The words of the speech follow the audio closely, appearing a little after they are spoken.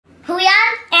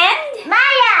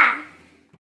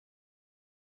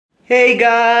Hey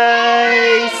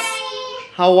guys!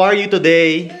 How are you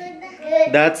today?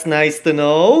 Good. That's nice to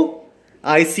know.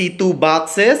 I see two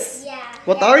boxes. Yeah.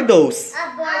 What are those?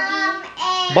 A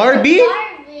Barbie. Barbie?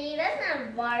 Barbie. That's not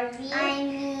Barbie. I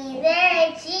mean,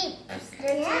 they're Jeeps.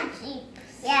 They're two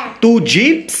Jeeps. Yeah. Two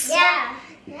Jeeps? Yeah.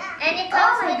 And it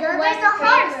comes with there's a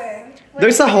horse.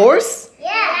 There's a horse?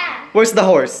 Yeah. Where's the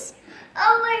horse?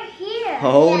 Over here.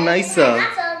 Oh, yeah, nice.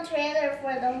 That's a trailer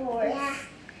for the horse. Yeah.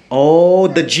 Oh,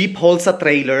 the Jeep holds a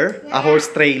trailer, a horse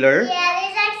trailer. Yeah,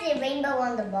 there's actually a rainbow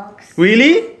on the box.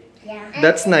 Really? Yeah.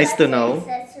 That's nice to know.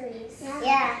 Accessories.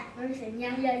 Yeah.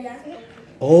 Yeah.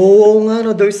 Oh, nga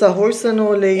no, there's a horse,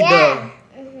 ano, Leida. Yeah.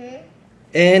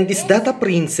 And is that a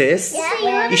princess?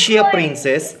 Yeah. Is she a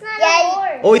princess?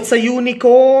 Yeah. Oh, it's a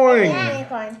unicorn.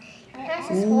 Unicorn.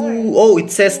 Ooh, oh, it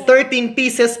says 13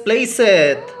 pieces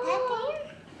playset.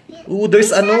 Ooh,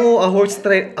 there's a horse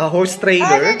trailer. Also,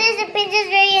 there's a princess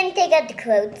where you can take out the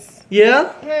clothes.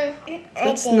 Yeah?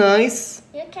 That's nice.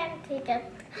 You can take out.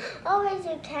 Always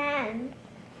you can.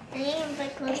 And you can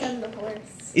put clothes on the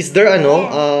horse. Is there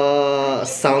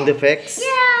sound effects?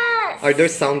 Yes. Are there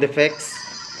sound effects?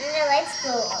 And the lights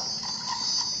go up.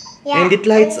 Yeah. And it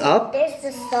lights up? There's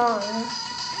the song.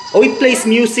 Oh, it plays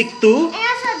music too? And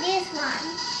also this one.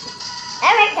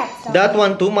 I like that song. That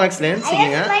one too, Markslen? Sige I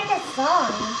nga. just like the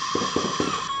song.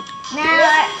 Now,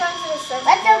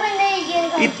 let's open the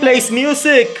unicorn. It plays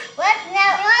music. Let's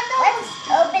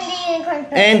open the unicorn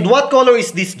first. And what color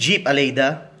is this Jeep,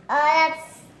 Aleida?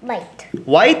 That's white.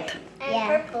 White?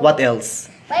 And purple. What else?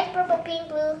 White, purple, pink,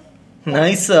 blue.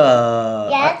 Nice.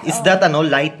 Yeah, Is that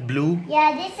light blue?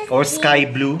 Yeah, this is Or pink. sky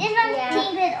blue? This one's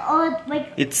pink with old,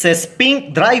 like. It says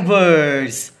pink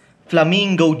drivers.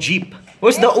 Flamingo Jeep.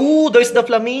 Where's there's the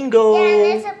flamingo. Yeah, and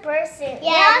there's a person.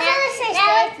 Yeah, now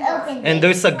let's open. And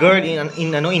there's a girl in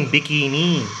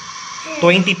bikini.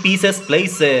 20 pieces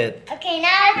playset. Okay,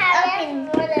 now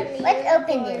let's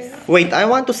open this. Wait, I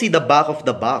want to see the back of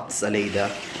the box,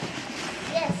 Aleida.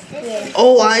 Yes, this is.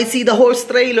 Oh, I see the horse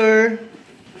trailer.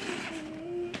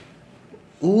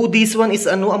 Ooh, this one is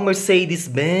a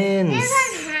Mercedes-Benz.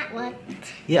 This one what?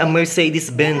 Yeah, a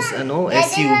Mercedes-Benz Yeah, SUV.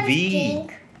 this one's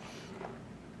pink.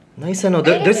 Nice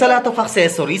There's a lot of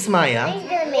accessories, Maya. Also, you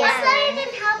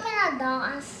can help in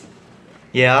us.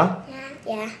 Yeah?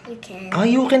 Yeah, you can.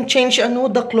 You can change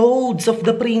the clothes of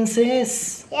the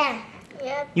princess. Yeah.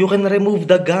 Yeah. You can remove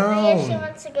the She gown.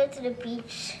 wants to go to the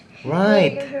beach.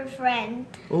 Right. With her friend.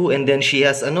 Oh, and then she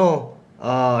has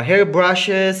hair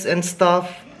brushes and stuff.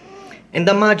 And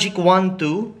the magic wand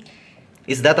too.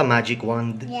 Is that a magic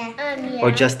wand? Yeah.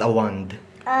 Or just a wand?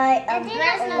 I think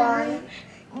that's one.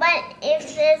 But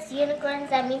if there's unicorns,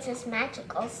 that means it's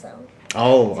magic also.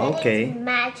 Oh, So okay. It's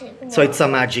magic. So it's a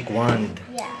magic wand.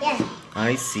 Yeah. Yeah.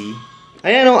 I see.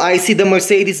 I see the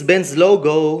Mercedes-Benz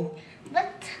logo.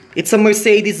 But. It's a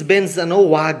Mercedes-Benz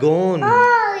wagon.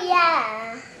 Oh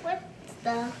yeah. What's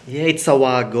the? Yeah, it's a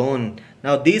wagon.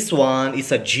 Now this one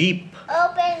is a Jeep.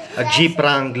 Open. A Jeep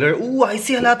Wrangler. Ooh, I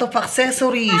see a lot of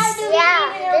accessories.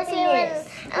 Yeah. This one.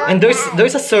 And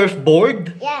there's a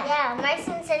surfboard. Yeah. Yeah.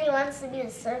 Marcin said he wants to be a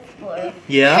surfboard.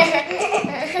 Yeah.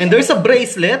 And there's a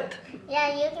bracelet.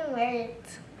 Yeah, you can wear it.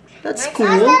 That's Marcin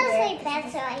cool. also say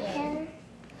that so I can.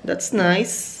 That's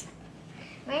nice.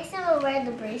 Marcin will wear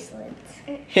the bracelet.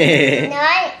 No, Hehehe.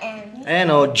 I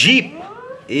am. Jeep.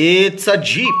 It's a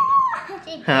Jeep.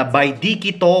 By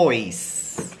Dicky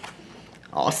Toys.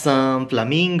 Awesome.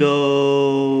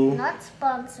 Flamingo. Not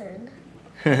sponsored.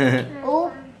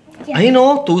 Oh.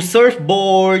 Oh. 2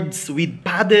 surfboards with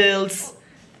paddles.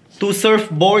 2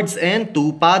 surfboards and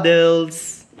 2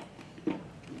 paddles.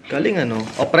 Galing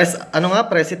press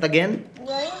press it again.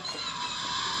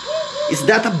 Is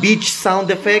that a beach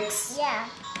sound effects? Yeah.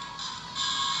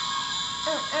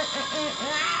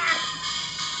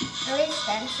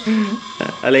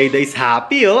 Aleida is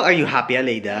happy, oh. Are you happy,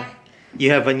 Aleida?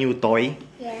 You have a new toy?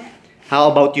 Yeah.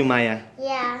 How about you, Maya?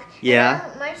 Yeah.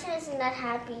 Yeah? Marcin isn't that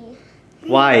happy.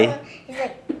 Why? He's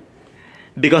like,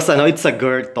 Because it's a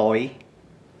girl toy.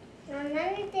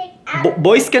 let me take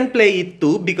Boys can play it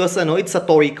too because it's a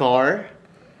toy car.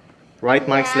 Right,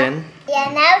 Markslen?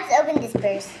 Yeah, now let's open this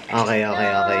first. Okay.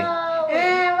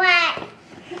 What?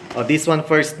 Oh, this one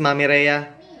first, Mami Rhea.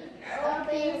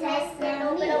 Open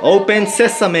sesame. Open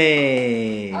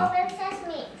sesame. Open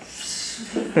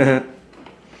sesame.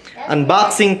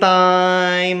 Unboxing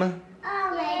time. Oh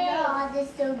my god, this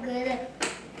is so good.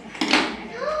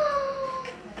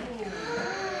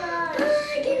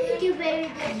 Can you do better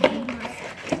than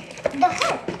the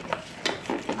heart?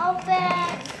 Open.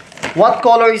 What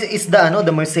color is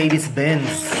the Mercedes-Benz?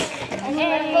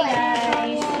 Hey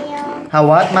guys. How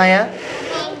what, Maya?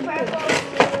 Pink, purple,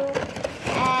 blue.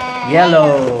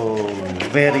 Yellow.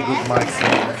 Very good,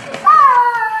 Marksman.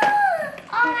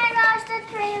 Oh my gosh, the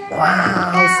trailer.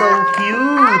 Wow, so How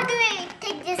cute. do we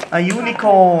take this? A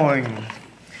unicorn.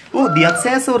 Oh, the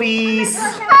accessories.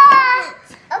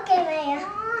 Okay, Maya.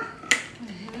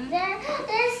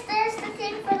 There's the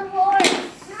thing for the horse.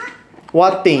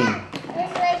 What thing?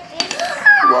 There's like this.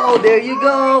 Wow, there you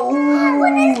go.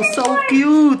 Ooh, so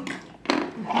cute.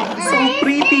 So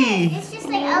pretty. It's just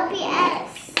like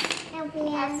LPS.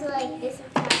 LPS like this.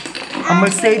 A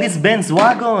Mercedes-Benz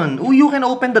wagon. Oh, you can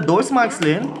open the doors,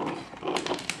 Markslin.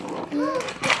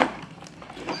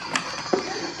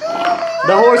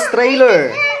 The horse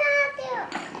trailer.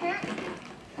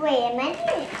 Wait,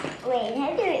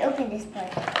 how do we open this part?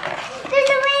 There's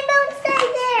a rainbow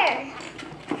inside there.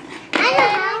 I know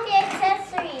how. The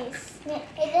accessories.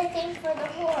 It's a thing for the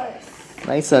horse.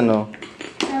 Nice, ano?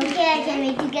 Okay, I can't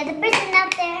wait to get the person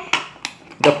out there.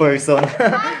 The person.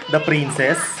 The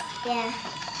princess. Yeah.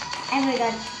 I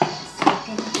forgot.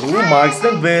 Oh,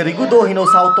 Markslin, very good. Oh, he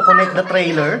knows how to connect the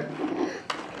trailer.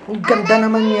 Ang ganda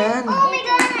naman yan. Oh my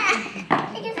god!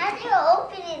 Because how do you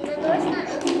open it? The door's not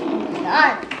opening.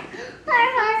 God. Our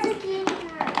house is cute.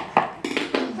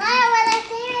 Well, I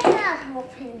think it's not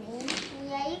opening.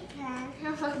 Yeah, you can.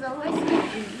 How about the horse?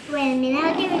 Wait a minute,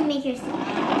 how do we make your seat?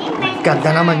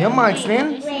 Ganda naman yan,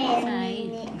 Markslin. Wait a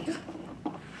minute.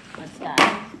 What's that?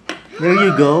 There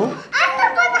you go. I'm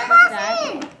gonna put the house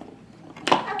in!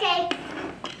 Okay.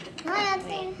 No,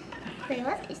 nothing. Wait,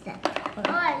 what is that?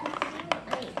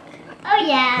 Oh,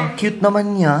 yeah. Ang cute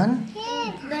naman yan.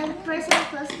 The person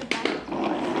close to the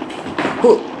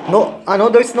Oh, no, ano,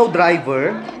 there's no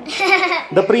driver.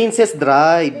 The princess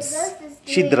drives.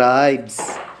 She drives.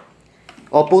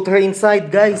 Oh, put her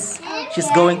inside, guys. She's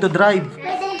going to drive.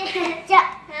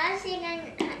 How is she gonna,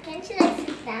 can she like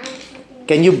sit down or something?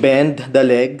 Can you bend the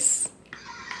legs?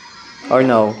 Or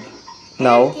no?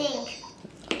 No?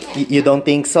 You don't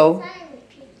think so? I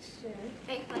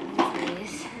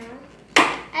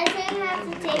think I have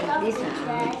to take off the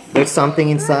dress. There's something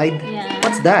inside? Yeah.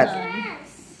 What's that?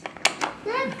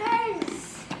 Look,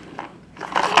 guys.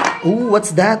 Ooh,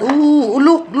 what's that? Ooh,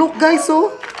 look, guys,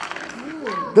 oh.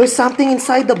 There's something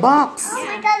inside the box. Oh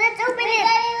my god, let's open it.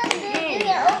 You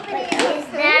can open it. What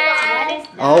is that?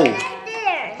 Oh. Right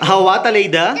there. What,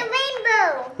 Aleida? The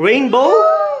rainbow. Rainbow?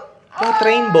 What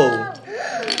rainbow?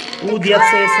 Ooh, the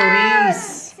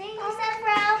accessories. See, is that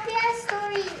for LPS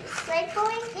stories? Like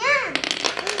going? Yeah.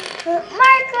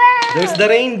 More crowds. There's the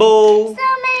rainbow. So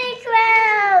many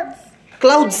crowds.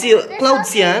 Clouds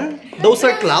yan? Those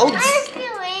are clouds? There's the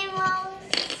rainbows.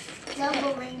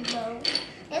 Double rainbow.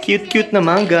 It's Cute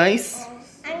naman, guys.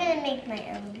 I'm gonna make my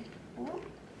own.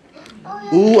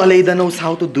 Ooh, Aleida knows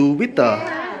how to do it, ah.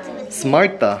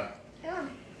 Smart, ah. Oh,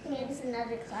 here's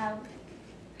another cloud.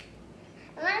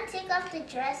 I'm gonna take off the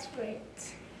dress for it.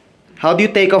 How do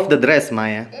you take off the dress,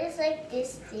 Maya? It's like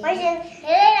this thing.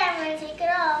 Hey, I'm gonna take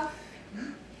it off.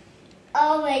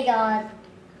 Oh my god.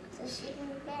 So she can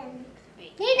bend.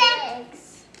 Need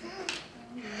legs.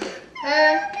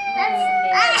 Look.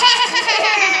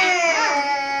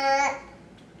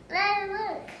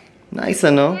 Nice,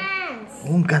 ano? Hands.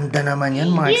 Oh, ang ganda naman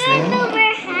yan, You can Marceline. move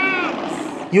her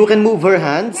hands. You can move her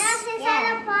hands? That's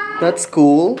inside a palm. That's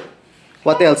cool.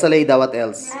 What else, Aleida? What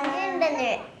else? You can bend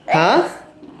her. Huh?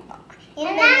 You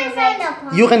can bend her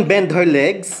legs. You can bend her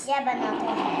legs? Yeah, but not her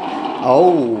head.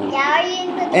 Oh. Yeah, or you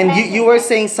can put And the you were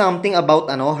saying something about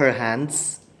her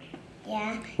hands?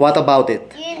 Yeah. What about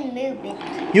it? You can move it.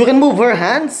 You can move her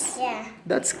hands? Yeah.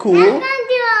 That's I'm cool. gonna do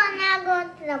it now. Go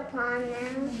to the pond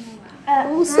now.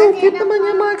 Oh, so cute naman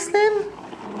yan, Marceline.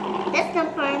 That's the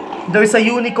pond. There's a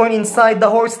unicorn inside the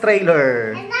horse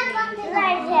trailer. I'm not going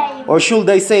to the Or should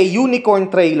I say unicorn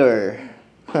trailer?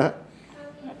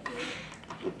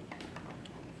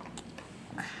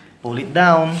 Pull it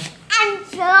down. I'm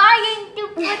trying to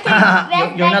put it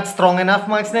You're not strong enough,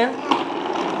 Marceline?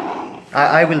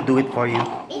 I will do it for you.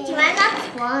 It's right up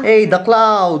strong. Hey, the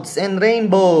clouds and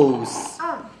rainbows.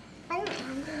 Oh.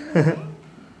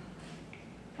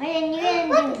 Wait, then you can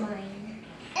do mine.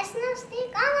 It's no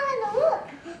stick on the look.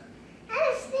 I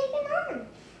was sticking on.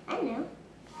 I know.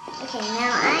 Okay, now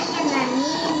I'm gonna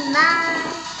need my.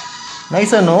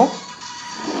 Nice, ano?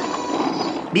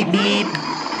 Beep, beep.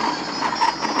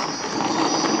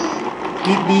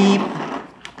 Beep, beep.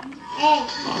 Hey.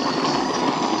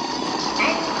 I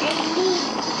need.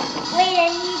 Wait,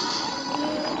 I need.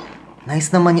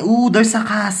 Nice naman yun. Ooh, there's a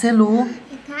castle, oh. A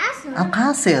castle. A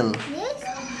castle. This?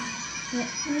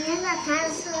 Here's a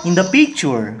castle. In the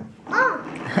picture. Oh.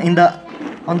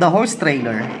 On the horse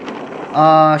trailer.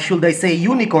 Should I say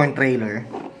unicorn trailer?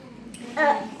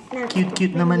 No.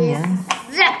 Cute naman yan.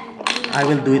 I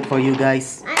will do it for you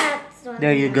guys.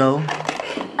 There you go.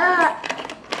 Now,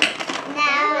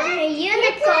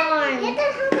 unicorn. You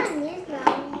can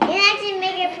actually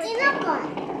make it unicorn.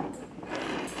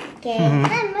 Okay.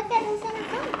 Then look at this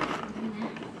unicorn.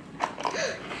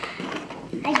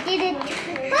 I did it.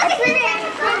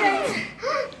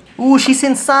 Ooh, she's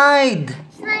inside.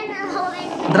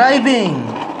 Driving.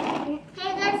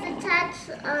 Hey, let's attach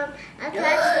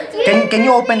Can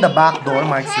you open the back door,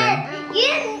 Marceline?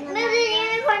 You move the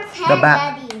unicorn's head, The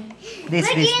back. Daddy. This.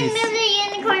 Move the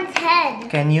unicorn's head.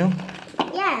 Can you?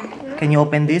 Yeah. Can you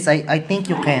open this? I think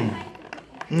you can.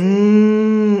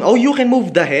 Oh, you can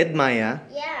move the head, Maya.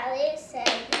 Yeah, Leah said.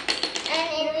 And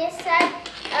in this side,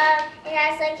 it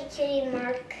has like a kitty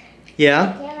mark.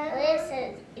 Yeah? Yeah, Leah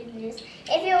said it is.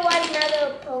 If you want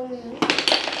another pony.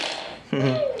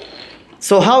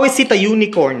 So how is it a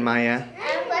unicorn, Maya?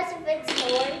 Plus if it's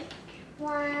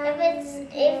horn. If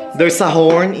it's There's a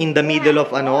horn in the middle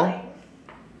of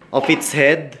of its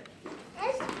head.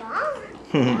 That's fun.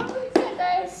 Okay,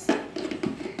 guys.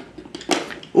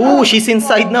 Ooh, she's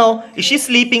inside now. Is she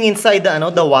sleeping inside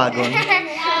the wagon?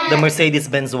 The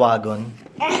Mercedes-Benz wagon.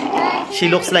 She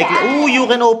looks like, ooh, you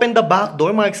can open the back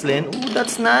door, Marceline. Ooh,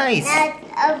 that's nice. Now let's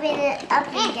open it up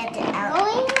and get it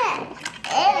out.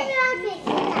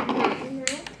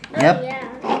 Yep.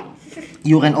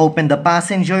 You can open the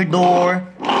passenger door,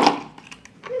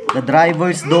 the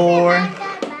driver's door,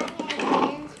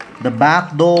 the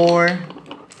back door,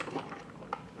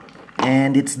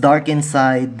 and it's dark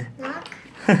inside.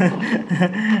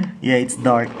 Yeah, it's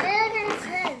dark.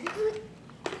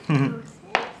 And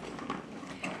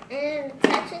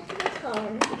attach it to the car.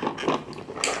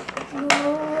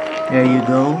 There you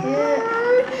go.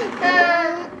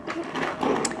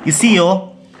 You see,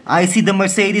 I see the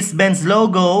Mercedes-Benz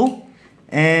logo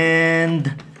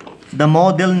and the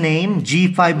model name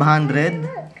G500.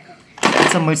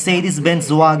 It's a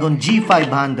Mercedes-Benz wagon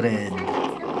G500.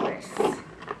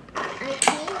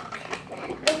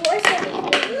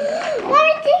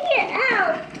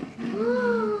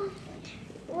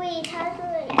 Wait, how do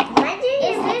I...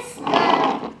 Is this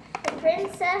the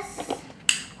princess?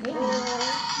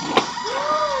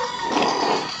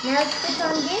 Now put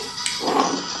on this.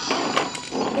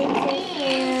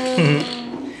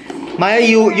 Maya,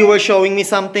 you were showing me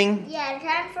something? Yeah,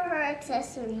 time for her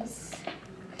accessories.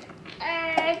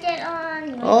 Get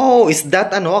on. Oh, is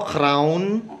that a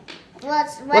crown?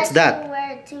 What's that? She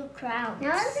wear 2 crowns.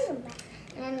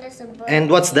 And there's a bow. And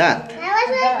what's that? That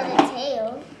was like the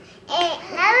tail. And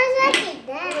that was like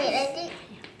that. Wait,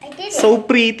 I did it. So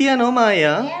pretty,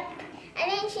 Maya? Yep. I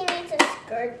think she needs a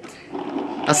skirt.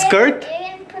 A skirt? You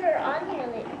can put her on your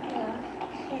lip.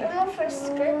 Remove her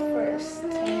skirt first.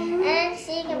 And then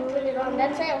she can put it on.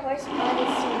 That's why a horse body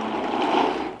suit.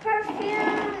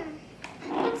 Perfume.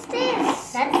 What's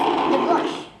this? That's the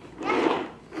blush.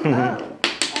 Yeah. Oh.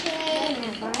 Okay,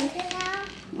 now on to now.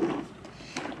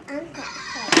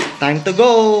 Time to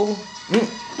go.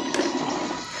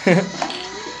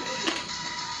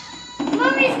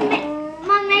 Mom,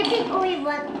 I think only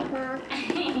one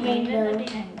rainbow.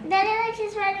 Daddy likes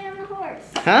she's riding on the horse.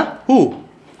 Huh? Who?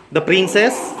 The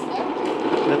princess?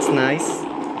 Yep. That's nice.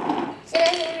 She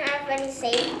doesn't have any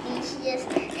safety. She just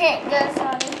goes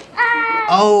on. Ah!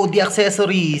 Oh, the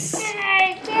accessories.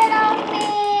 Get off me!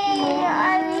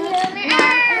 Ugly human.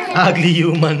 Ah! Ugly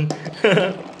human.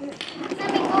 Let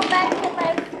me go back to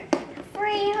my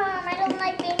free home. I don't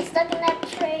like being stuck in that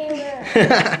trailer.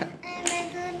 And my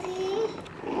goodie.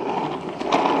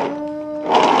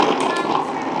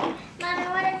 Mommy,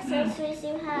 what accessories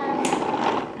you have?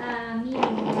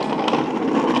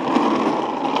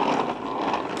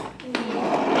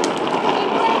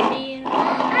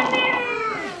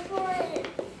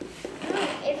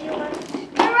 If you want.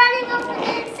 You're running over the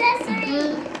accessory.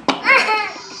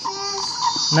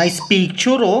 Nice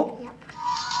picture, oh.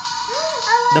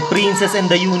 The princess and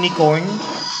the unicorn.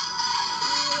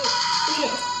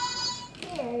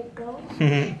 There you go.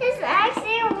 It's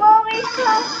actually a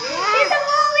lollipop. It's a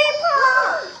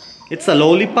lollipop. It's a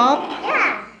lollipop?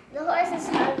 Yeah. The horse is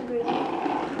hungry.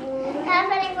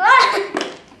 Happening.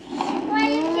 Why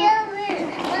you kill it?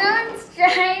 When no one's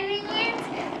driving it.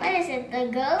 What is it? The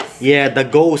ghost? Yeah, the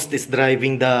ghost is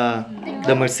driving the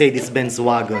Mercedes-Benz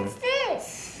wagon. What's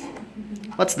this?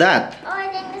 What's that? Oh, I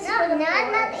think this is for the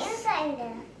not inside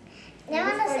there. That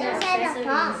one is inside the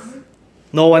farm.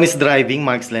 No one is driving,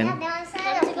 Markslen. That one's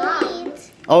inside the farm.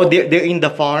 Oh, they're in the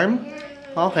farm?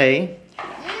 Okay.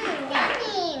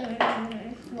 Yummy.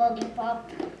 Lollipop.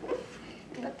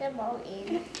 Put them all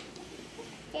in.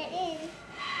 Get in.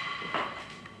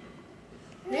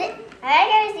 I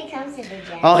like how she comes to the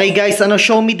jet. Okay guys,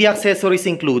 show me the accessories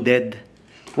included.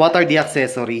 What are the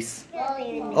accessories?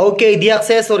 Okay, the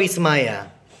accessories, Maya.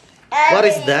 What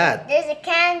is that? There's a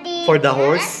candy. For the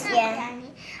horse? Yeah.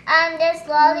 There's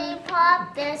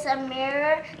lollipop. There's a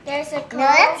mirror. There's a cone. No,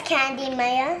 that's candy,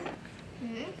 Maya.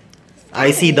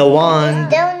 I see the one.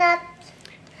 Donut.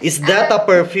 Is that a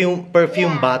perfume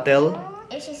bottle?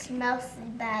 If she smells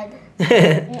bad.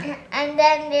 And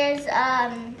then there's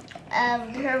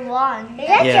her wand. There's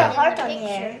actually Yeah. a heart on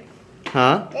here.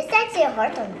 Huh? There's actually a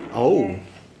heart on here. Oh,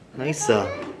 nice. Are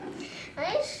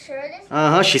you sure this?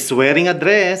 She's wearing a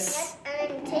dress. And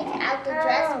then take out the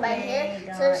dress by here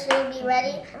so she'll be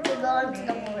ready to go onto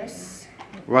the horse.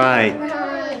 Right.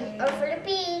 Or for the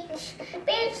beach.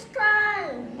 Beach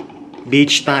time.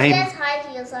 Beach She time. has high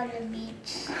heels on the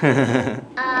beach.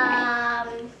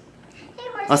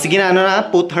 Sige na,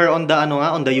 put her on the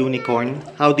on the unicorn.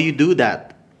 How do you do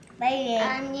that?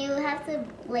 And you have to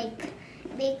like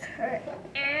make her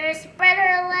spread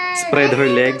her legs. Spread her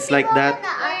legs like that.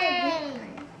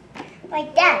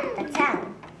 Like that. That's how.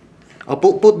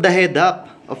 Put the head up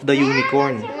of the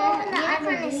unicorn. The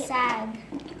unicorn is sad.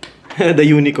 The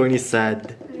unicorn is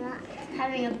sad.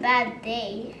 Having a bad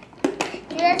day.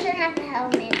 He doesn't have a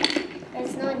helmet.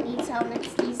 There's no need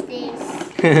helmets these days.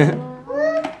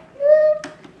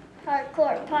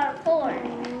 Parkour.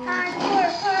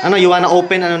 You wanna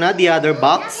open the other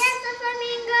box? Yes, the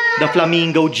flamingo. The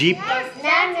flamingo jeep.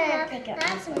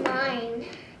 That's mine.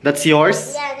 That's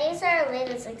yours? Yeah, these are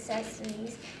latest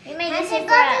accessories. We made this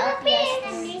for our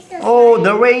fiesta. Oh,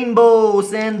 the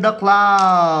rainbows and the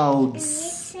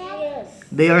clouds.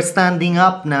 They are standing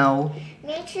up now.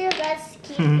 Make sure you guys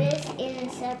keep this in a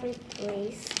separate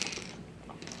place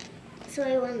so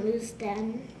I won't lose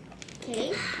them.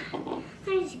 Okay? I'm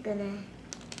just gonna.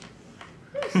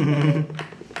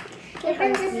 The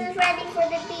princess is ready for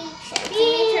the beach to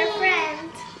meet her friend.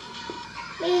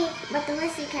 But the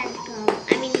Lucy can't go.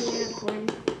 I mean, the unicorn.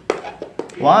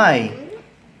 Why?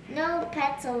 No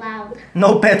pets allowed.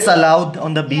 No pets allowed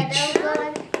on the Yeah, beach. they'll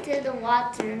go to the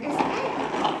water.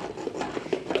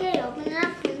 Okay, open it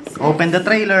up, princess. Open the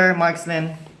trailer,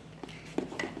 Markslin.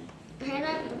 I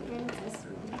like the princess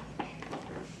one.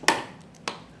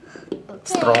 Okay.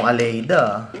 Strong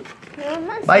Aleida.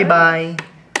 Bye-bye.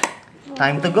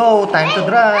 Time to go. Time to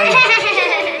drive.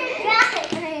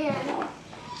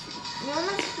 No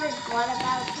one's forgot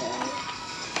about her.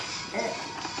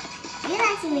 You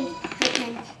actually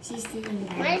pretend she's sitting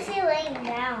down. Why is she laying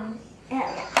down?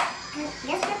 Yes,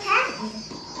 pretend.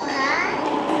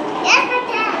 Yes,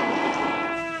 pretend.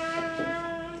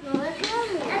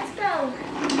 Let's go.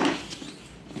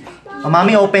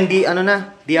 Mommy, open the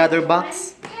the other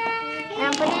box. Now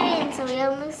put it in so we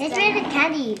don't lose it. It's where the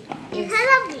candy is.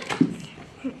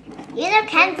 You know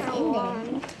candy's in there.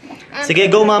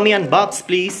 Sige, go mommy, unbox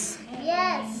please.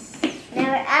 Yes. Now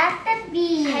we're at the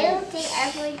beach. I don't think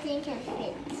everything can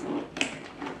fit.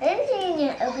 I don't think you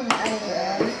need to open the other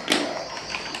one.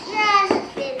 Yes, it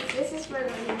fits. This is for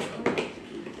the unicorn.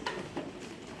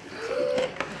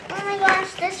 Oh my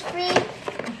gosh, this free.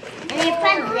 And your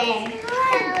friend's there.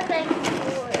 Kind of look like a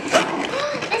board.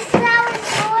 This is our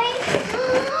toy.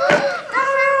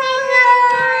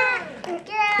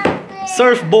 Get out there.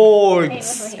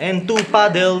 Surfboards and 2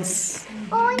 paddles.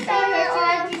 Oh, my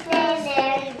God.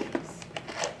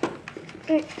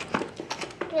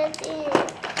 Get in.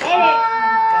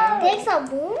 Take some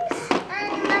booms.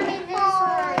 And mommy, this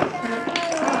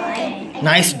one.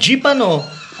 Nice jeep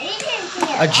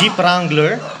A Jeep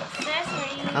Wrangler.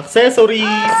 Accessories.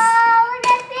 Oh, look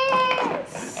at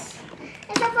this.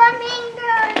 It's a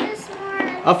flamingo. This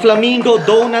one. A flamingo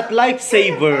donut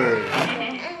lifesaver.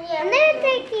 And then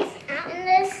take these out. And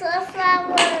there's a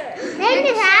flower. Take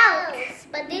this out.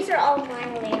 But these are all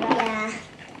mine later. Yeah.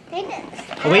 Take it.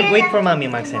 Wait for mommy,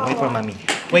 Maxine. Wait for mommy.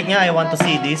 Wait nga, I want to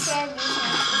see this.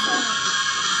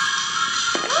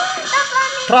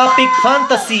 Tropic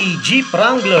Fantasy Jeep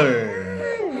Wrangler.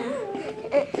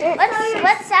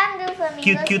 What sound do flamingos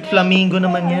Cute make? flamingo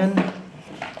naman yan.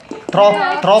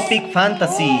 Tropic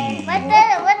Fantasy.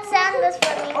 What sound does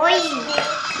flamingos make?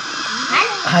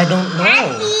 I don't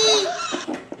know.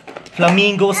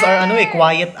 Flamingos are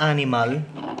quiet animal.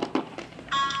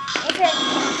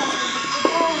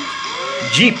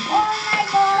 Jeep. Oh my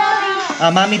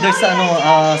God. Mommy, there's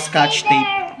scotch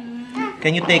tape.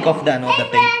 Can you take off the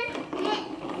tape?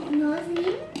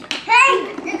 Hey,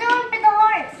 this one for the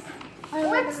horse.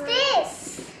 What's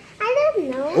this? I don't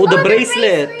know. Oh, the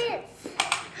bracelet.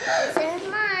 This is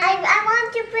mine. I want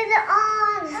to put it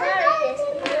on. Sorry, this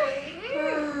is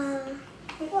mine.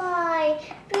 Why?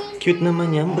 Please. Cute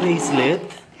naman yan, bracelet.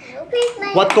 Please,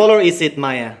 my What color is it,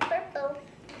 Maya? purple.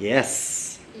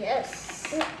 Yes. Yes.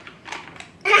 So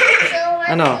what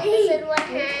Ano? is in one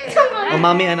hand?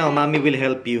 Oh, mommy will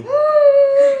help you.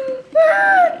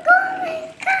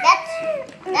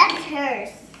 That's hers.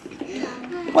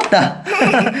 What the?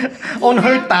 On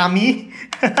her tummy?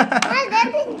 Oh,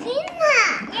 that's a Gina.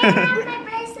 Yeah, I have my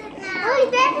bracelet now. Oh,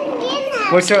 that's a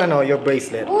Gina. Where's your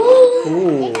bracelet? Ooh.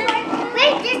 Ooh.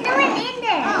 Wait, there's no one in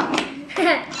there.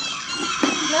 No?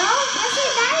 What's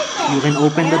your diaper? You can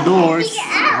open the doors. Take it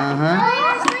out. Uh-huh. Oh,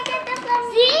 yes, look at the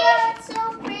flamingo. It's so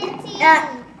pretty.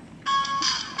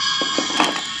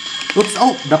 Oops,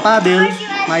 oh, the paddle.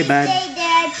 My bad. Stay there,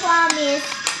 I promise.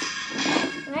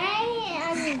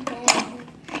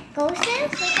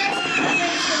 Coasters?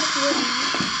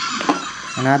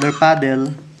 Another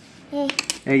paddle. Hey,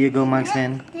 There you go,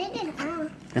 Maxen. take it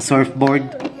out. The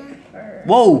surfboard.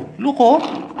 Whoa, look oh.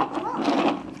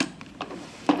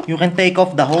 You can take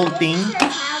off the whole thing.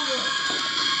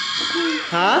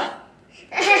 Huh?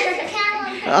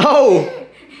 Oh!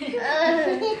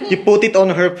 You put it on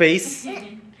her face?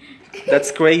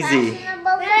 That's crazy.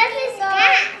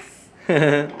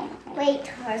 Wait,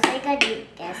 horse, I got you.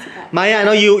 Guess what? Maya, I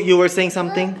know you were saying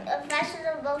something. A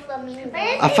fashionable flamingo.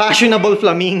 A fashionable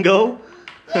flamingo.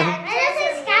 Yeah,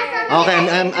 Okay,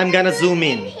 I'm gonna zoom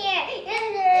in. Here.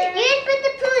 You put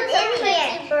the food in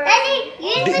here.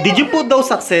 Daddy, Did you put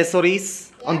those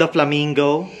accessories on the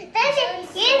flamingo? Daddy,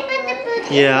 you put the food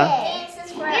in Yeah.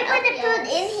 here. You put the food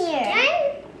in here.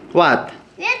 What?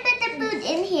 You put the food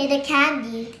in here, the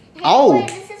candy. Oh. Wait,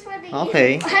 this is where the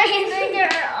Okay. Why is it your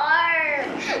arm?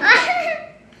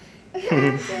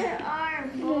 That's your arm,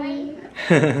 boy.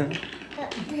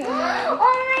 Oh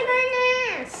my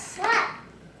goodness! What?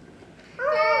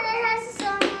 Oh, it has a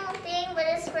small thing, but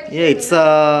it's pretty. Yeah,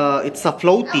 it's a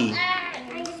floaty.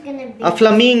 I'm just gonna be. A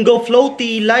flamingo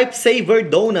floaty lifesaver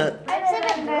donut.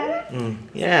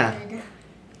 Yeah.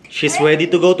 She's ready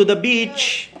to go to the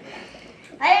beach.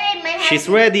 She's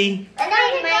ready.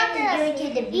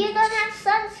 You don't have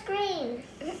sunscreen.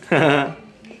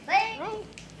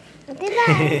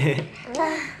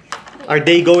 Are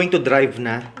they going to drive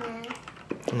na?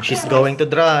 She's going to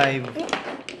drive. There's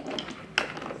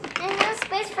no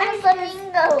space for the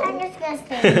flamingo. I'm just gonna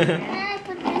stay here. Can I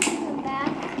put this in the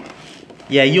back?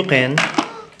 Yeah, you can.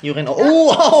 You can.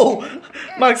 Oh!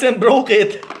 Maxen broke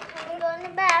it. I'm go in the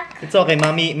back. It's okay.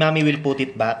 Mommy will put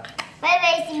it back. By the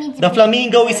way, she needs to The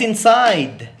flamingo is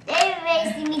inside.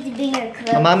 she needs to bring her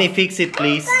clothes. Mommy, fix it,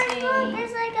 please.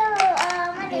 There's like a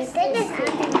what is this?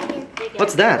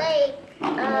 What's that? Like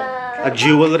A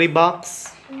jewelry box?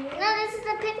 no, this is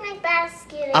the picnic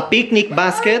basket. A picnic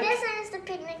basket? Oh, this one is the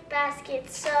picnic basket.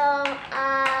 So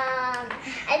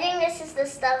I think this is the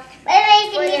stuff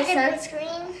for the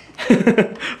sunscreen.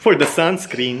 For the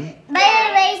sunscreen. By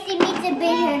the way, she needs to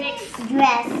bring her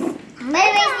dress. By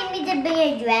the way, she needs to bring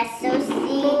her dress. So when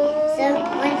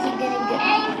she's gonna go.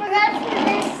 Hey, you forgot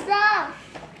this stuff.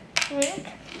 Yoink.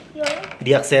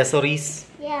 The accessories.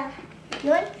 Yeah.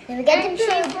 Yoink. Then we got she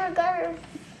forgot her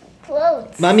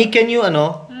clothes. Mommy, can you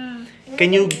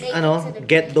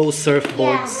get those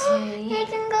surfboards? I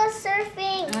can go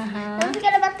surfing. Don't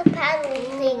forget about the paddling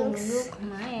things.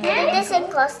 Maybe this in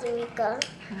Costa Rica.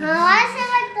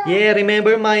 Yeah,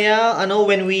 remember Maya,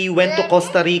 when we went to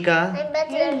Costa Rica, I'm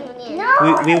better than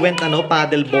Hulyan. we went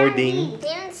paddle boarding.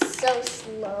 Hulyan's so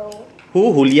slow.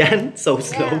 Who? Hulyan? So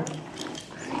slow.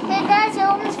 Hey guys, I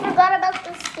almost forgot about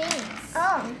the things.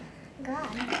 Oh, God.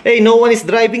 Hey, no one is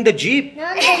driving the jeep.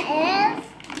 No, there is.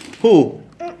 Who?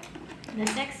 The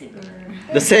sexy girl.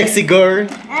 The sexy girl.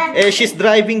 She's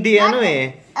driving the But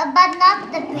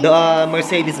not the princess. the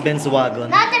Mercedes-Benz wagon.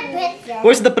 Not the princess.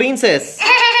 Where's the princess? In the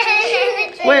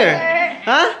trailer. Where?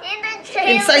 Huh? In the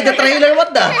trailer. Inside the trailer?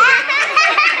 What the?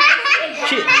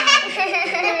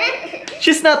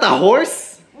 She's not a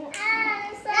horse.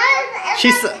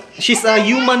 She's a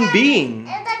human being.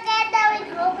 It's a cat that we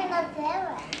drove in the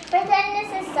trailer. Pretend this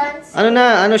is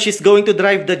sunset. She's going to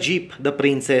drive the jeep, the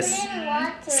princess.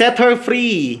 Set her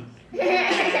free.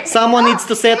 Someone needs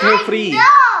to set her free. No!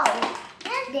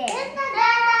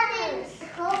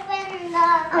 Open the...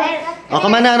 Oh,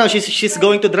 come on na, she's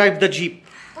going to drive the jeep.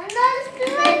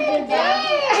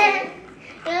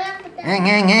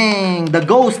 The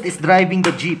ghost is driving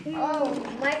the jeep. Oh,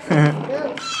 Mark's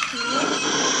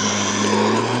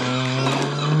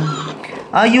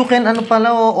You can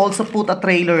also put a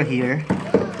trailer here.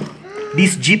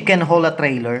 This jeep can hold a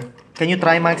trailer. Can you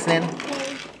try, Maxen?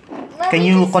 Can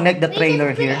you connect the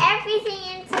trailer here?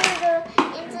 Everything into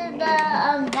the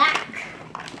back.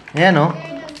 Yeah, no?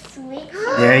 Sweet.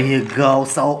 There you go.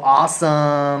 So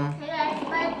awesome. Hey guys,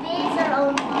 but these are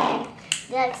all mine.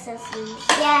 The accessories.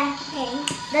 Yeah.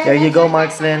 Okay. There you go,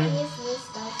 Marcelin.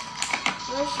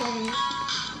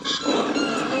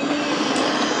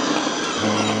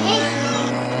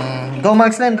 Go,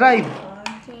 Marcelin, drive.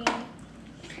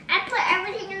 I put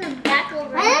everything in the back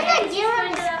over there.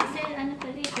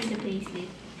 For the bracelet.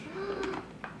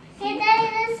 Hey, Daddy,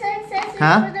 that's the accessory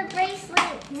Huh? for the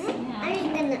bracelet. Are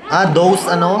you gonna? Ah, those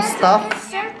stuff.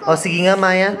 O, sige nga,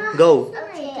 Maya. Go.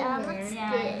 Okay, what's Yeah,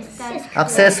 this?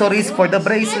 Accessories for the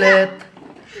bracelet.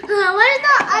 What is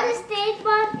the other stage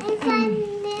box inside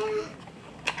there?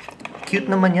 Cute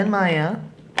naman yan, Maya.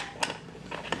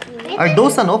 Are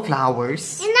those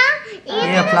flowers? You know?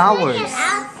 Yeah, flowers.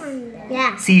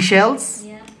 Yeah. Seashells?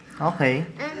 Yeah. Okay.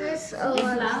 And this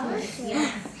Flowers.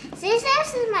 Yeah.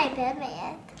 Scissors is my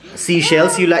favorite.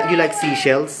 Seashells? You like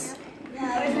seashells?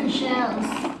 Flowers and shells.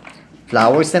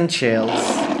 Flowers and shells.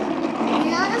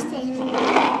 You know the stage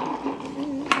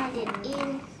had it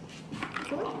in.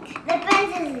 The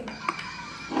pencils.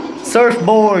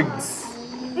 Surfboards.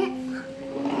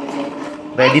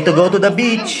 Ready to go to the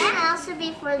beach. And that also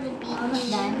be for the beach.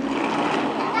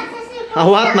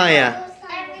 What, Maya?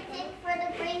 Everything for the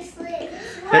bracelet.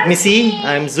 Let me see.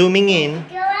 I'm zooming in.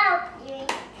 Go out. You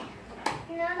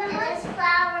know the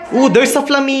flowers. Ooh, there's a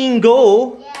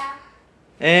flamingo. Yeah.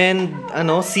 And,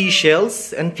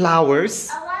 seashells and flowers.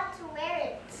 I want to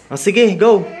wear it. O, sige,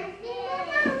 go. Okay.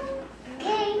 I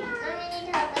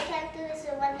need help. I can't do this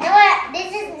with one hand.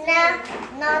 This is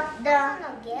not the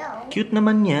Cute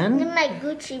naman yan. my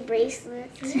Gucci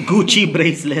bracelet. Gucci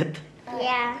bracelet.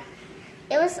 Yeah.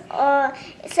 It was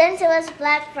since it was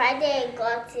Black Friday, I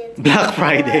got it. Black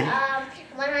Friday.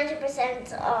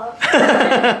 100% off.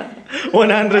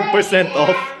 100%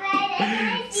 off.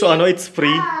 So, it's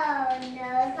free. Oh no,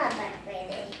 it's not Black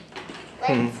Friday.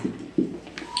 Wait.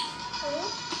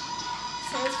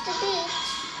 So it's the beach.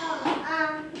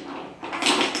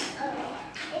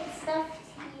 It's stuffed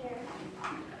here.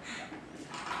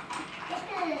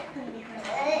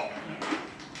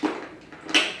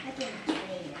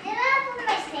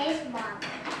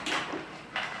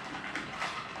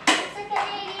 It's a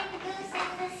Canadian goose in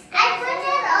the sky. I put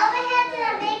it over here to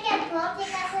make it floaty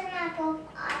because it's not going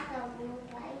on the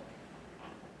moonlight.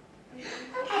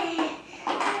 Okay.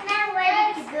 Now where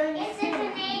it's a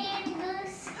Canadian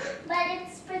goose, but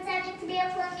it's pretending to be a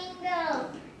flamingo.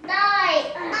 Die!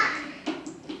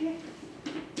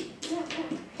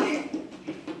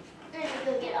 Let me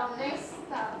go get all my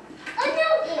stuff. Oh no!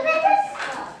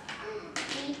 Stuff.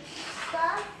 Beach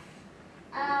stuff.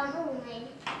 Oh my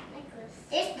necklace.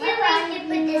 There's two ways to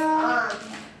put this on.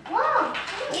 Wow!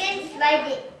 You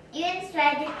inside it.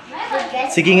 The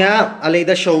dress. Sige nga,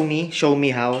 Aleida, show me. Show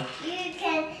me how. You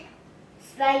can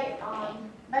slide it on.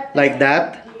 But Like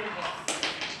that?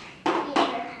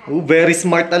 Here. Ooh, very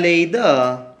smart,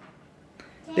 Aleida.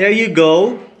 There you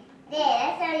go. There,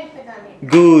 that's how you put on it.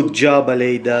 Good job,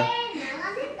 Aleida. Hey,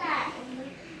 now look at that.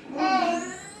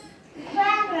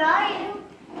 Fran, where are you?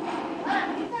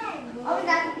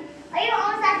 Almost at, are you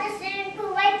almost at the swimming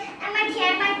pool? Wait, I'm right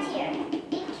here.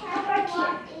 Come right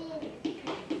here.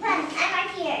 Fran, I'm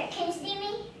right here. Can you see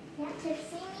me? Yeah. Can you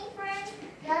see me, friend?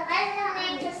 I'm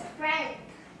name just friend.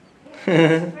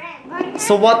 Friend.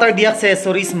 So, what are the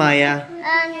accessories, Maya?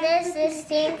 This is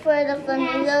thing for the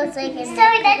flamingos, like a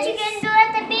story that you can do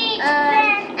at the beach.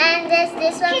 And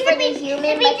this one for the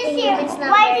human, but the human's not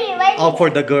very. Oh, for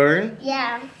the girl?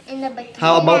 Yeah, in the bikini.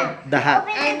 How about the hat?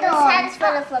 And this hat is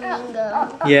for the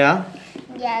flamingo. Yeah?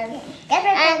 Yeah.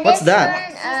 And What's this that?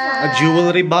 One, A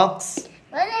jewelry box?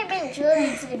 why did I bring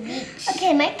jewelry to the beach?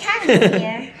 Okay, my cat is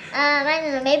here. I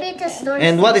don't know, maybe to store.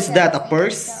 And what is things that? that A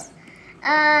purse?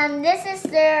 This is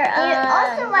their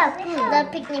the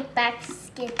picnic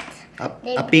basket.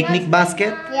 A picnic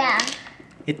basket? Yeah.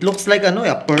 It looks like a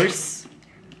purse.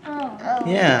 Oh.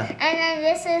 Yeah. And then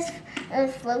this is a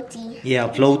floaty. Yeah,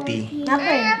 floaty.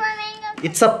 And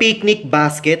It's a picnic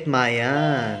basket,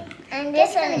 Maya.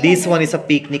 This one is a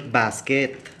picnic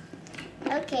basket.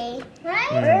 Okay.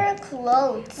 We're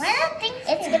clothes. I don't think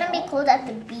it's gonna be cold at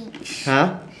the beach.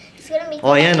 Huh? It's gonna be.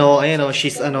 Oh, ayan oh.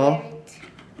 She's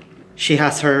she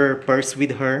has her purse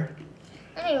with her.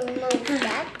 Let me remove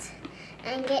that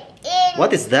and get in. What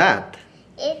is that?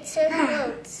 It's her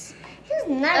clothes. She's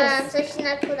nice. So she's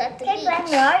not cold at the beach. Hey,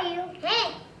 where are you?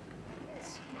 Hey.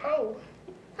 Oh.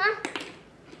 Huh?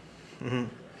 Mhm.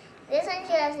 This one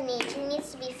she doesn't need. She needs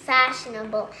to be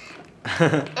fashionable.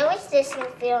 I wish this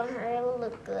would fit on her. It will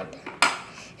look good.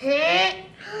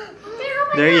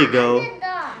 There you go.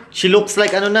 She looks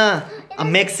like a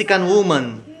Mexican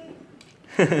woman.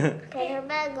 Put her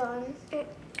bag on.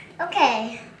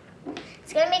 Okay.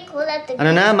 It's gonna be cool at the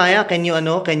Maya, can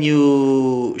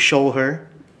you show her?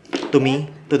 to me,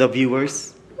 to the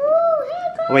viewers?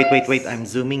 Ooh, Wait, I'm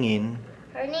zooming in.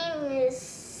 Her name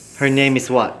is... Her name is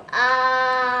what?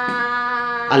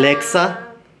 Alexa?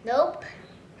 Nope.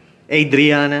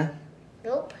 Adriana?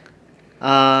 Nope.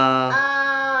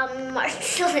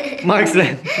 Marceline.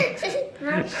 Marceline.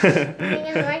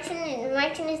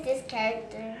 Martin is this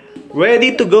character.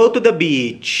 Ready to go to the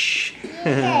beach.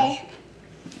 Okay.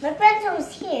 My friend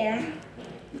was here.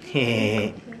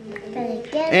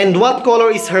 And what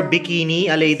color is her bikini,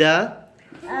 Aleida?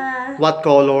 What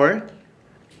color?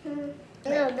 No,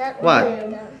 that What?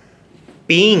 blue.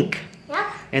 Pink. Yep.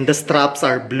 And the straps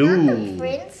are Not the blue.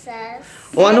 princess.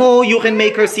 Oh, ano, you can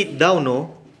make her sit down,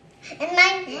 no? And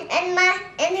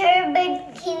her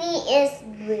bikini is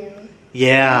blue.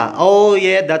 Yeah. Oh,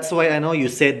 yeah, that's why, you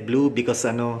said blue because,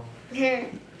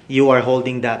 you are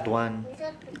holding that one.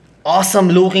 Awesome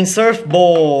looking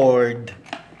surfboard.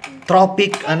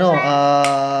 Tropic,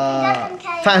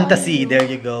 fantasy. There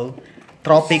you go.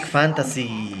 Tropic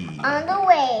fantasy. On the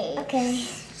way. Okay.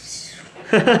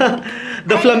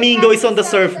 The flamingo is on the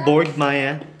surfboard,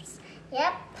 Maya.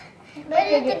 Yep. Where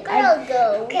did the girl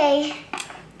go? Okay.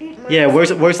 Yeah,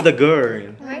 where's the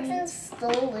girl? Martin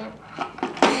stole it.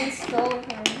 He stole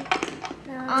him.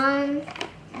 On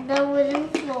the wooden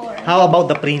floor. How about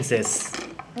the princess?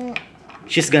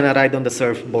 She's gonna ride on the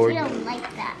surfboard. We don't like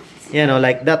that.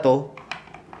 Like that, oh.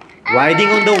 Riding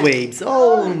on the waves.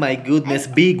 Oh my goodness,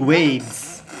 big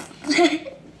waves.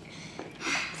 Save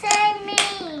me.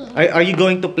 Are you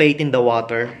going to play it in the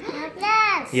water?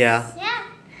 Yes. Yeah. Yeah.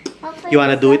 You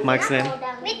wanna do it, Marceline?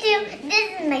 Me too.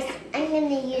 This is my... I'm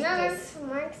gonna use this.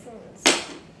 Marcelin's.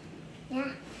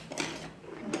 Yeah.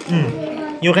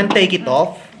 You can take it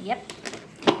off. Yep.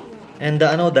 And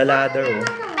the ladder, oh.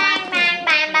 Bang, bang,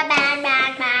 bang, bang, bang,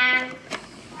 bang, bang.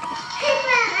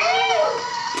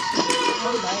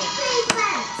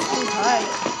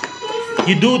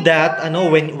 You do that,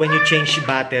 when you change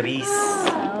batteries.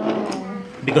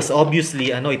 Because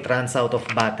obviously, it runs out of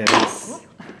batteries.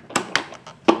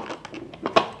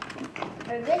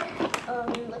 We're good.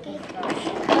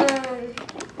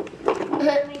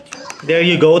 There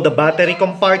you go, the battery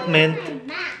compartment.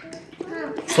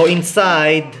 So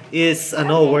inside is,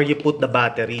 where you put the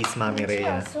batteries, Mami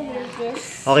Rhea. Also need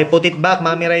this. Okay, put it back,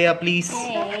 Mami Rhea, please.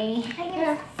 Okay.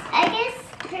 I guess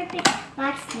perfect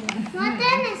boxing. What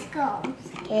tennis goes?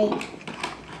 Okay.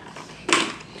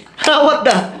 What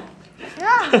the?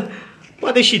 No.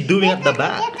 What is she doing at the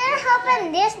back? You can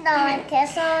open this now, okay?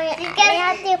 So you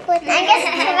have to put. I guess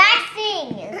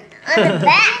relaxing on the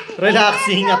back.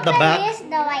 Relaxing at the back? This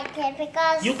though, I can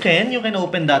because. You can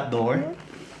open that door.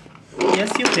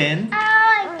 Yes, you can. Oh,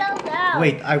 I fell down.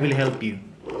 Wait, I will help you.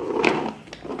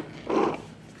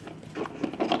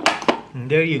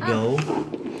 There you go.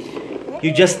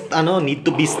 You just, need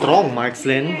to be strong,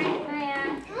 Marceline.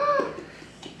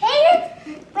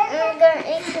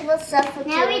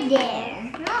 Now we're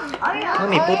there.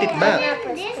 Mommy, put it back.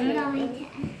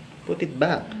 Put it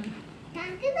back.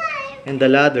 And the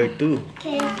ladder too.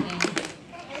 Okay. But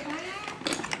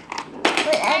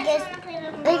I guess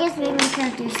we will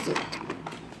have to sit.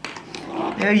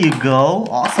 There you go.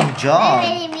 Awesome I job.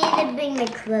 really need to bring my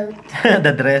clothes.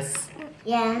 The dress.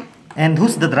 Yeah. And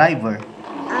who's the driver?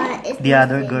 It's The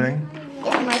other Marceline. girl.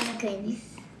 It's Marceline.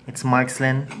 It's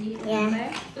Marceline.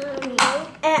 Yeah.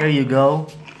 There you go.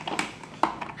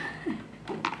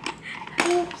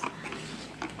 Oops.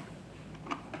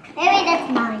 Maybe that's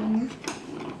mine.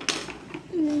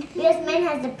 Because mine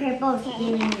has the purple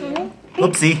skin in it.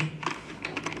 Oopsie.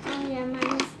 Oh yeah,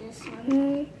 mine is this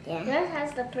one. Yeah. Yours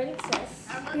has the princess.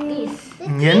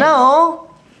 You know,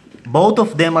 both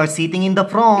of them are sitting in the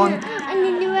front. And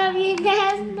then the rabbit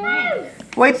has no.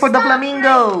 Wait for the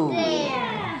flamingo.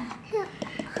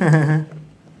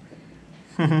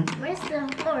 Where's the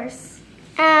horse?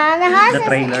 The horse The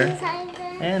trailer. is inside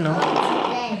there. Eh, no?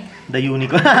 Dead. The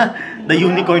unicorn. The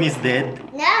unicorn is dead.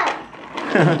 No.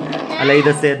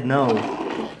 Aleida said no.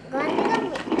 Going to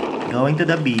the beach. Going to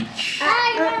the beach.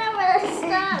 I never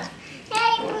stop.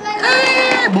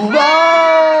 Hey,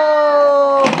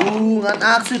 Wow! Boom! An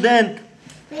accident.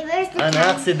 wait, where's the An candy?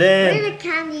 accident. Where's the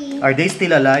candy? Are they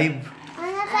still alive?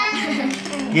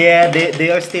 Yeah, Yeah,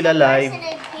 they are still alive.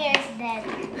 here is dead.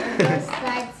 Those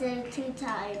slides 2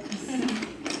 times.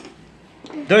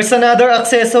 There's another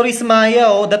accessories,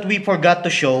 Maya, that we forgot to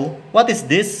show. What is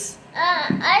this?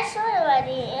 I saw it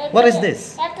already. What is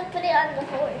this? You have to put it on the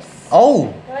horse.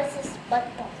 Oh! The horse's butt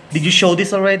box. Did you show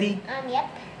this already? Yep.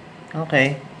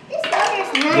 Okay. This one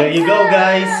is nice. There you go,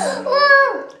 guys.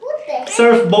 Whoa! What the heck?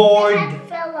 Surfboard. That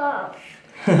fell off.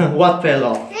 What fell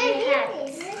off?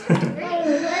 It's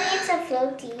a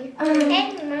floaty.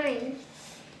 And mine.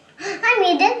 I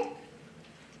need it.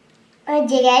 Or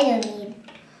did I don't need?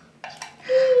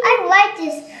 I like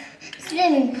this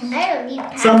swimming pool. I don't need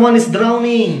paddles. Someone is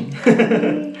drowning.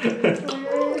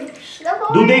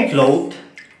 Do they float?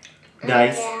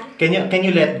 Guys, Yeah. can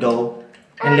you let go?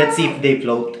 And let's see if they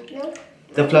float. Nope.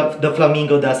 The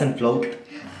flamingo doesn't float.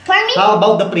 For me? How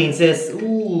about the princess?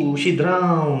 Ooh, she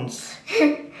drowns.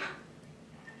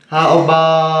 How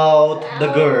about the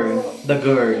girl? The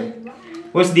girl.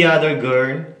 Where's the other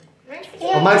girl?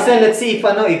 Oh, Marcel, let's see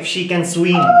if she can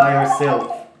swim by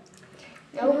herself.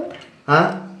 Nope.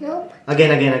 Huh? Nope.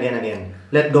 Again.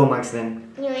 Let go, Marcel.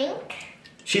 Yoink.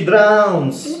 She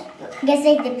drowns. Guess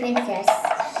like the princess.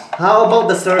 How about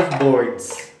the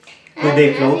surfboards? Do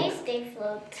they At float? least they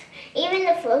float. Even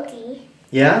the floaty.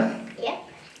 Yeah? Yeah.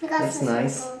 That's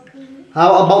nice.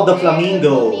 How about the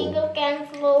flamingo? Flamingo can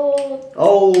float.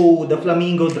 Oh, the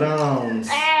flamingo drowns.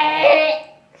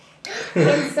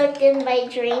 It's sucked in by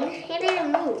drain. He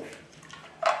didn't move.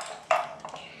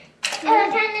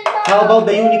 How about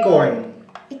the unicorn?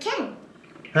 It can.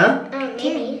 Huh? Oh,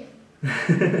 maybe.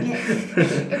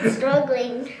 It's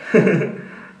struggling.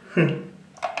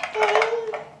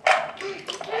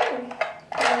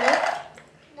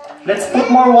 Let's put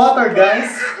more water, guys.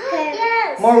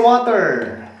 Yes. More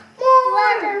water.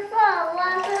 Waterfall.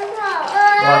 Waterfall.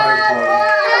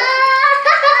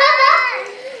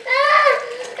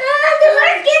 The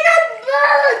horse cannot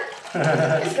float.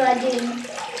 What's Roger?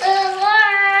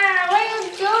 What are you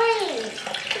doing?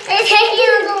 They're taking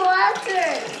on the water.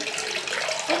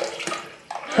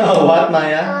 Oh, what,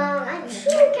 Maya? I'm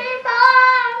sure can't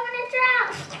fall. I'm gonna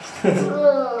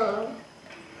drown.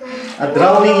 A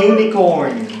drowning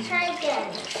unicorn. Try again.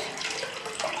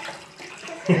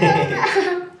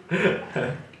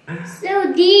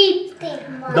 So deep.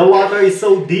 The water is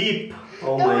so deep.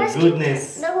 Oh The my horse can-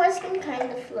 goodness. The horse can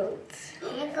kind of float.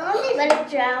 But it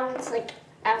drowns like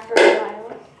after a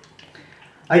while.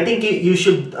 I think you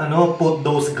should put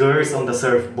those girls on the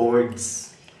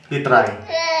surfboards. You try.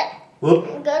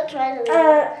 Whoop. Go try to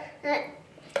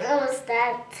what was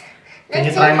that? Can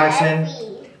you That's try, so Marcin?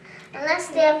 heavy. Unless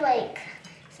they have like...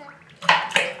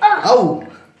 Oh!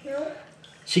 No.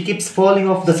 She keeps falling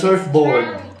off the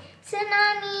surfboard.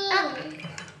 Tsunami!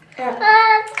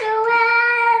 Let's do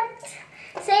it!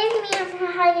 Save me from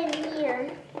hiding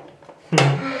here.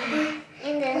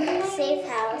 In the safe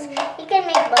house. You can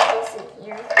make bubbles in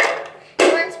here. Who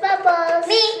wants bubbles?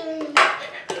 Me!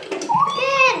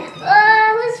 Good! Oh,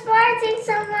 who's farting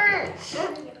so much?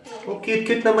 Oh,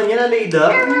 cute naman yan, Aleida.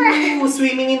 Ooh,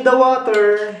 swimming in the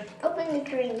water. Open the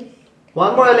green.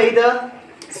 One more, Aleida.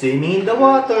 Swimming in the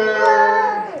water.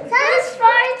 Who's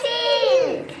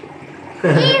farting?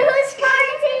 Who's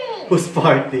farting? Who's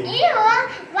farting? Ew!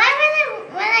 Why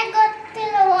when I go to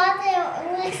the water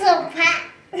it looks so fat?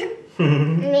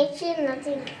 Makes you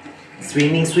nothing.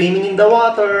 Swimming in the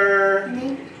water.